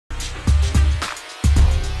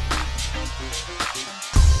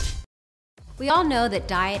We all know that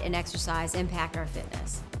diet and exercise impact our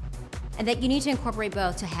fitness, and that you need to incorporate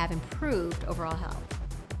both to have improved overall health.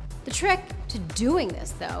 The trick to doing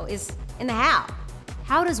this, though, is in the how.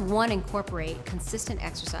 How does one incorporate consistent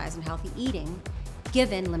exercise and healthy eating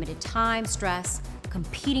given limited time, stress,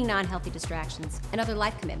 competing non-healthy distractions, and other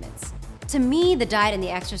life commitments? To me, the diet and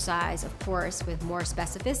the exercise, of course, with more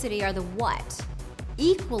specificity, are the what.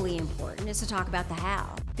 Equally important is to talk about the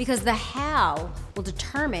how, because the how will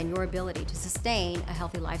determine your ability to sustain a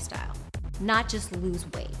healthy lifestyle, not just lose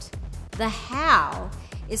weight. The how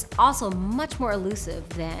is also much more elusive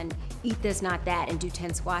than eat this, not that, and do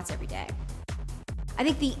 10 squats every day. I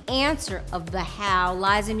think the answer of the how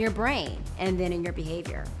lies in your brain and then in your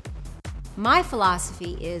behavior. My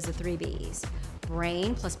philosophy is the 3 B's.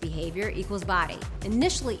 Brain plus behavior equals body,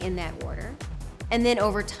 initially in that order, and then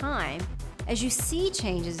over time, as you see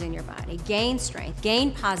changes in your body, gain strength,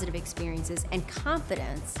 gain positive experiences, and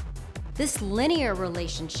confidence, this linear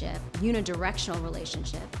relationship, unidirectional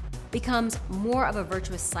relationship, becomes more of a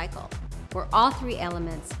virtuous cycle where all 3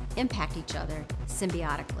 elements impact each other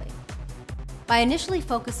symbiotically. By initially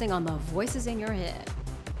focusing on the voices in your head,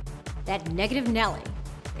 that negative Nelly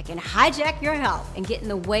that can hijack your health and get in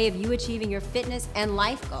the way of you achieving your fitness and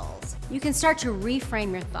life goals, you can start to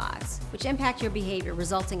reframe your thoughts, which impact your behavior,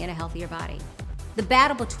 resulting in a healthier body. The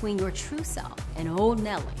battle between your true self and old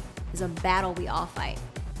Nelly is a battle we all fight.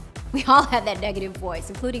 We all have that negative voice,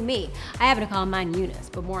 including me. I happen to call mine Eunice,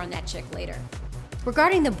 but more on that chick later.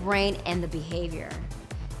 Regarding the brain and the behavior,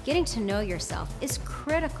 getting to know yourself is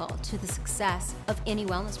critical to the success of any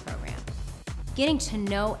wellness program. Getting to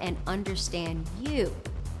know and understand you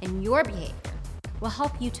and your behavior will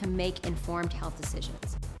help you to make informed health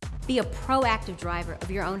decisions. Be a proactive driver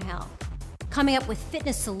of your own health, coming up with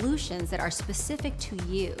fitness solutions that are specific to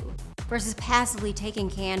you versus passively taking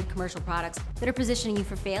canned commercial products that are positioning you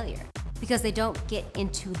for failure because they don't get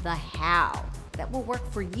into the how that will work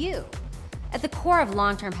for you. At the core of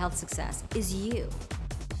long-term health success is you.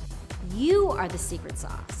 You are the secret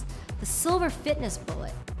sauce. The silver fitness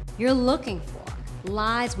bullet you're looking for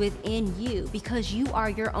lies within you because you are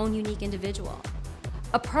your own unique individual.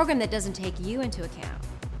 A program that doesn't take you into account,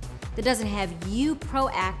 that doesn't have you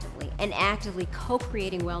proactively and actively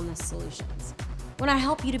co-creating wellness solutions, will not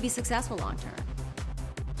help you to be successful long-term.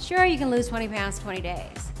 Sure, you can lose 20 pounds in 20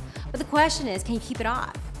 days, but the question is, can you keep it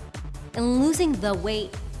off? And losing the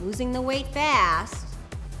weight fast,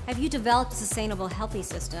 have you developed a sustainable, healthy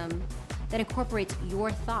system that incorporates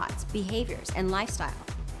your thoughts, behaviors, and lifestyle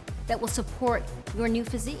that will support your new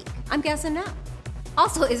physique? I'm guessing no.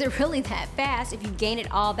 Also, is it really that fast if you gain it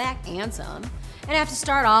all back and some and have to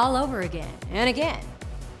start all over again and again?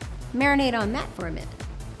 Marinate on that for a minute.